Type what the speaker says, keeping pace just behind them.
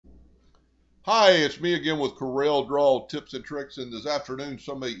Hi, it's me again with Corel Draw Tips and Tricks. And this afternoon,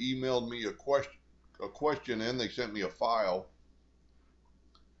 somebody emailed me a question, and they sent me a file.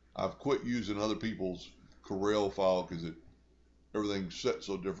 I've quit using other people's Corel file because everything's set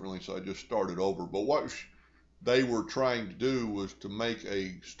so differently, so I just started over. But what they were trying to do was to make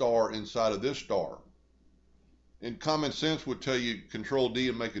a star inside of this star. And common sense would tell you Control D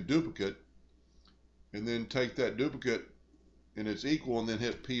and make a duplicate, and then take that duplicate and it's equal, and then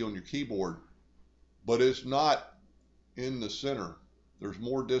hit P on your keyboard. But it's not in the center. There's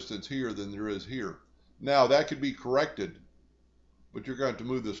more distance here than there is here. Now that could be corrected, but you're going to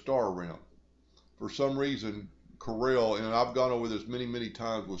move the star around. For some reason, Corel, and I've gone over this many, many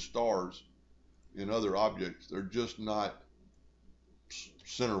times with stars in other objects, they're just not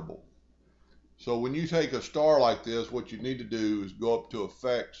centerable. So when you take a star like this, what you need to do is go up to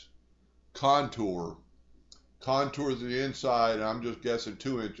Effects, Contour. Contour to the inside, and I'm just guessing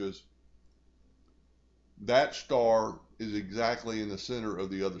 2 inches. That star is exactly in the center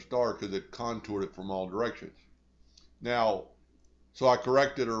of the other star because it contoured it from all directions. Now, so I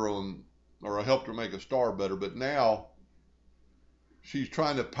corrected her on, or I helped her make a star better, but now she's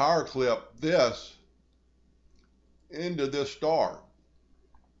trying to power clip this into this star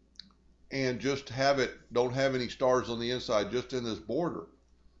and just have it, don't have any stars on the inside, just in this border.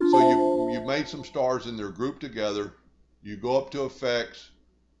 So you've made some stars and they're grouped together. You go up to Effects,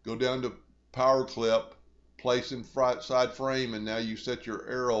 go down to Power Clip, place inside frame, and now you set your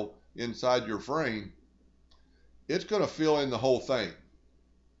arrow inside your frame. It's going to fill in the whole thing.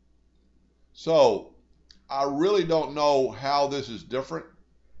 So I really don't know how this is different,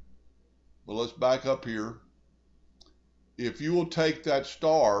 but let's back up here. If you will take that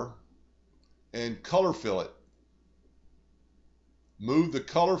star and color fill it, move the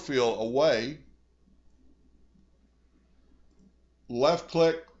color fill away, left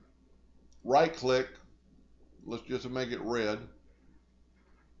click, right click, let's just make it red,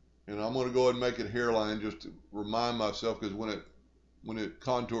 and I'm going to go ahead and make it hairline just to remind myself, because when it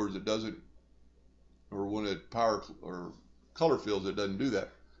contours it doesn't, or when it power or color fills it doesn't do that.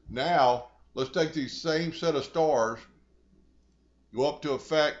 Now let's take these same set of stars, go up to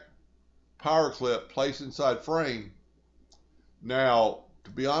Effect, Power Clip, place inside frame. Now, to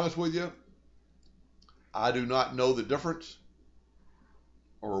be honest with you, I do not know the difference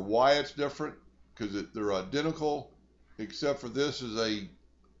or why it's different, because they're identical, except for this is a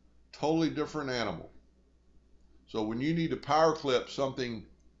totally different animal. So when you need to power clip something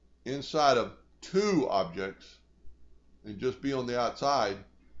inside of two objects and just be on the outside,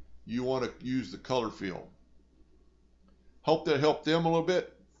 you want to use the color fill. Hope that helped them a little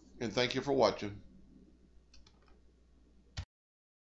bit, and thank you for watching.